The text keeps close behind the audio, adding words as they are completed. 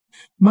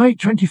My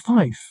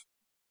 25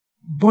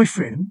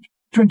 boyfriend,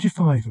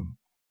 25,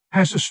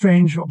 has a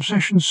strange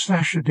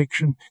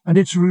obsession/addiction, and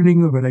it's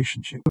ruining the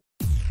relationship.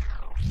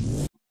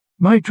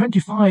 My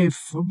 25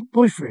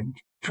 boyfriend,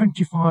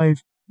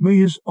 25,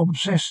 is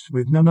obsessed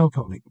with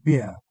nonalcoholic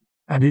beer,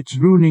 and it's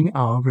ruining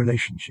our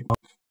relationship.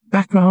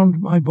 Background: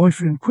 my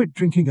boyfriend quit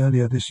drinking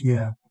earlier this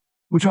year,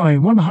 which I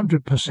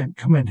 100%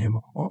 commend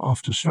him on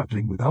after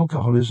struggling with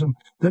alcoholism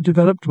that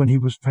developed when he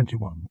was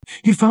 21.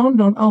 He found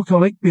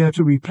non-alcoholic beer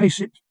to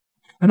replace it,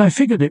 and I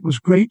figured it was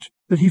great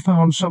that he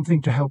found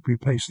something to help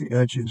replace the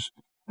urges,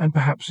 and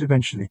perhaps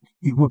eventually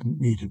he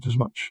wouldn't need it as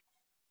much.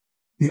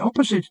 The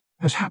opposite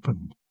has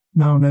happened.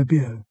 Now no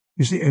beer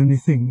is the only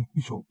thing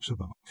he talks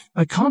about.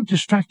 I can't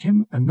distract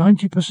him, and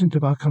 90%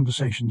 of our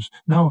conversations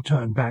now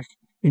turn back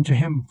into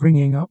him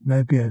bringing up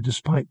no beer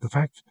despite the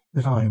fact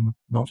that I'm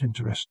not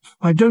interested.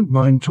 I don't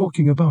mind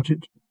talking about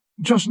it,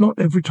 just not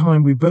every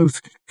time we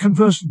both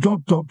converse ...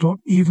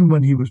 even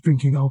when he was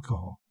drinking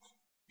alcohol.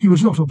 He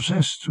was not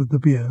obsessed with the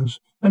beers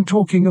and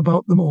talking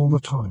about them all the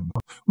time.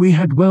 We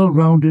had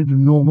well-rounded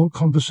and normal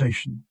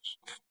conversations.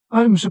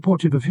 I'm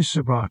supportive of his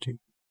sobriety,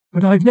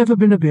 but I've never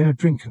been a beer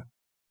drinker,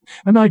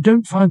 and I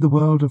don't find the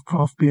world of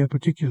craft beer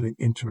particularly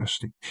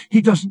interesting.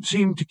 He doesn't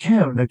seem to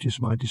care or notice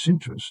my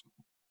disinterest,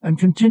 and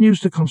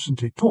continues to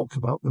constantly talk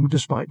about them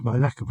despite my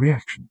lack of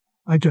reaction.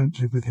 I don't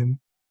live with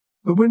him,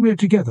 but when we're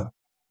together,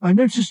 I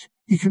notice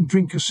he can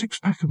drink a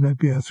 6-pack of no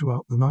beer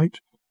throughout the night,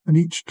 and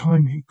each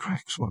time he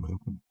cracks one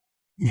open,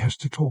 he has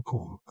to talk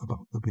all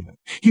about the beer.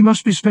 He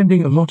must be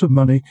spending a lot of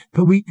money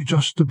per week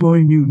just to buy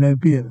new no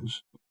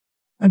beers,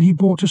 and he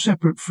bought a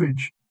separate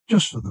fridge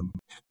just for them.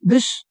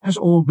 This has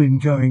all been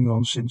going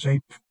on since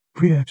April.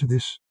 Prior to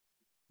this,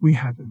 we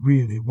had a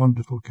really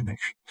wonderful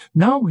connection.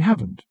 Now we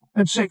haven't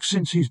had sex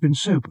since he's been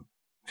sober,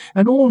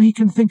 and all he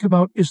can think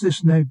about is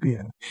this no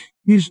beer.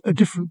 He's a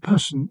different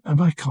person,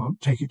 and I can't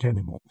take it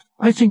anymore.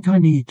 I think I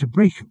need to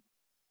break him.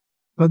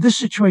 But this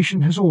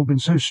situation has all been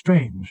so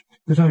strange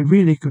that I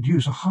really could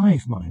use a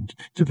hive mind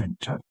to vent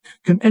to.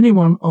 Can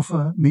anyone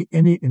offer me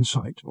any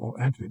insight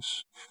or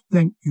advice?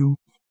 Thank you.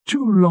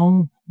 Too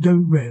long,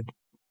 don't read.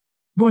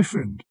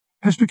 Boyfriend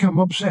has become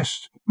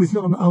obsessed with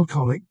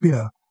non-alcoholic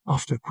beer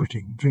after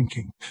quitting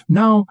drinking.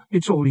 Now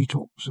it's all he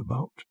talks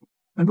about,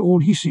 and all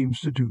he seems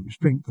to do is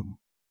drink them,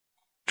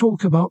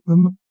 talk about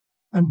them,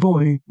 and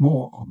boy,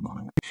 more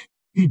online.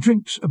 He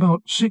drinks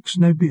about 6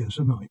 no beers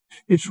a night.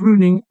 It's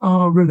ruining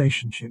our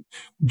relationship.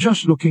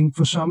 Just looking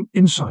for some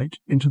insight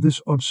into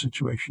this odd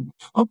situation.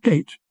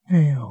 Update.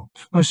 Hey,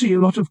 I see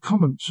a lot of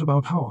comments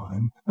about how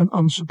I'm an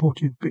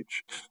unsupportive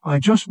bitch. I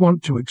just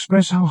want to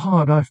express how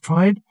hard I've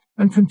tried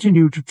and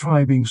continue to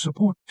try being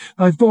supportive.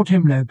 I've bought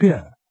him no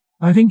beer.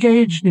 I've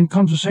engaged in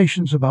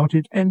conversations about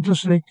it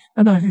endlessly,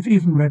 and I've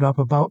even read up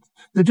about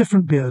the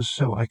different beers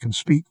so I can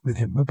speak with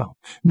him about.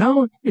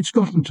 Now it's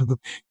gotten to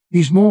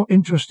he's more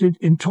interested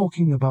in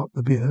talking about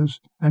the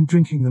beers and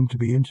drinking them to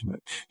be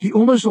intimate. He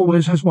almost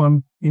always has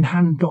one in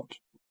hand.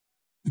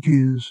 The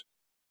gears.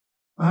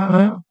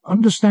 I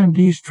understand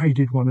he's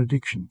traded one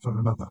addiction for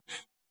another.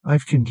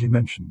 I've kindly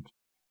mentioned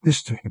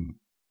this to him,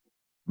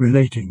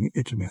 relating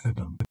it to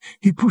Methadone.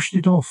 He pushed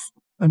it off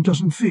and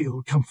doesn't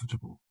feel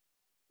comfortable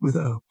with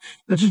her.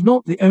 That is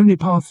not the only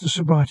path to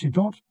sobriety.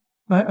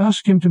 I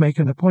asked him to make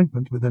an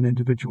appointment with an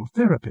individual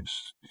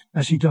therapist,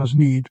 as he does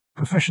need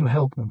professional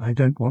help, and I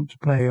don't want to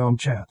play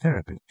armchair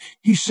therapist.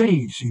 He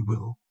says he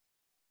will,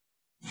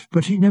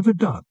 but he never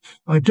does.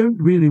 I don't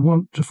really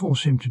want to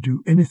force him to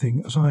do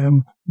anything, as I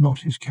am not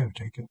his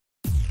caretaker.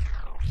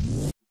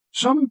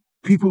 Some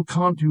people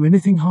can't do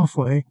anything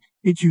halfway.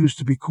 It used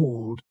to be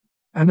called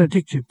an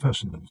addictive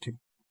personality,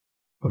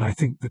 but I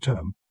think the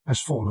term has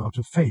fallen out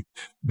of favor.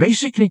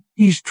 Basically,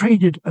 he's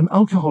traded an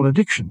alcohol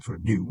addiction for a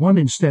new one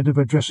instead of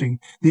addressing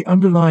the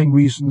underlying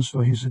reasons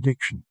for his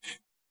addiction.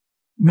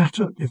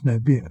 Matter if no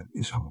beer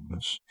is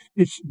harmless.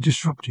 It's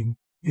disrupting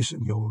his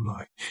and your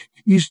life.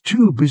 He's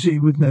too busy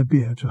with no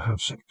beer to have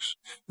sex.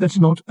 That's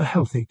not a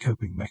healthy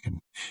coping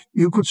mechanism.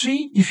 You could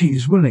see if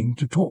he's willing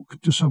to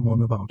talk to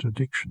someone about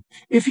addiction.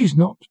 If he's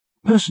not,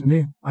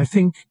 personally, I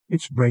think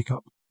it's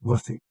breakup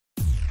worthy.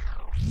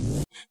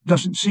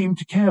 Doesn't seem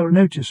to care or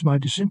notice my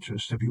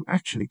disinterest. Have you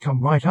actually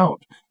come right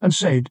out and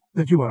said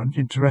that you aren't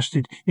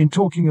interested in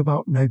talking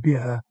about no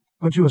beer,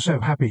 but you are so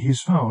happy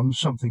he's found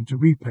something to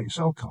replace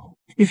alcohol?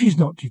 If he's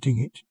not eating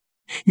it,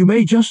 you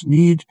may just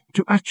need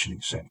to actually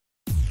say.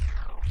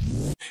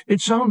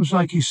 It sounds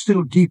like he's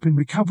still deep in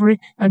recovery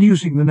and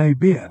using the no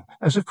beer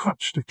as a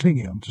crutch to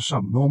cling on to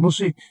some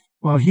normalcy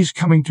while he's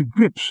coming to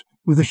grips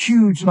with a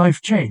huge life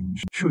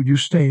change. Should you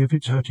stay if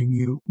it's hurting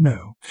you?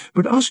 No.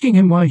 But asking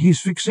him why he's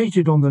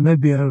fixated on the no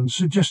beer and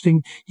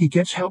suggesting he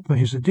gets help for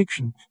his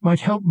addiction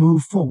might help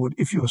move forward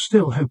if you're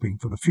still hoping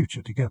for the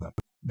future together.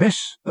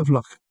 Best of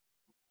luck.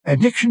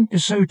 Addiction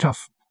is so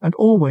tough, and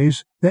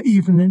always they're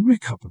even in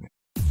recovery.